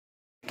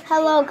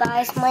Hello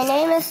guys, my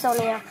name is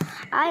Sonia.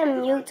 I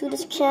am new to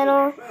this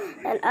channel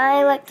and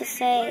I like to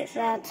say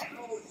that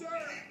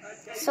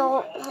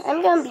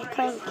I'm gonna be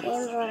playing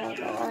games when I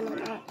go on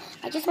and on.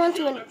 I just want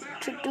to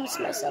introduce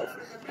myself.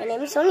 My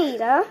name is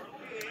Sonita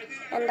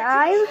and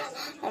I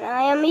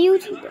am a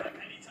YouTuber.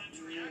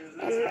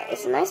 And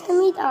it's nice to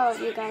meet all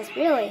of you guys,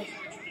 really.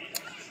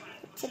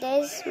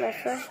 Today's my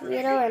first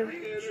video and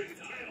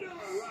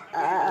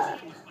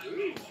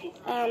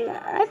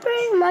I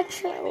pretty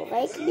much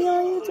like being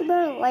a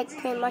YouTuber, like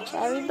pretty much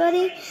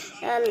everybody,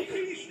 and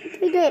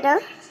pretty great, huh?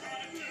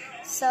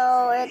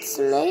 So it's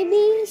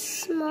maybe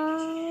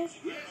small,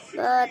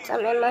 but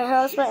I'm in my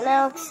house right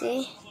now,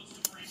 see?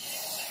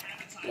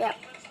 Yeah.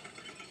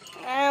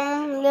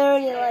 I'm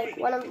literally like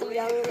one of the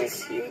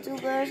youngest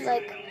YouTubers,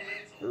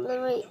 I'm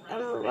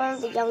one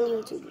of the young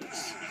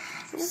YouTubers.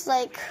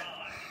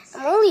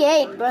 I'm only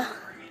 8, bro.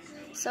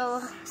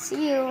 So,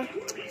 see you.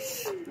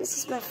 This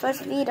is my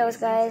first videos,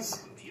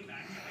 guys.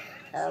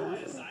 I'm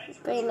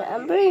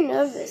pretty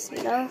nervous,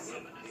 you know.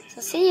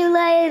 So, see you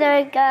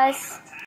later, guys.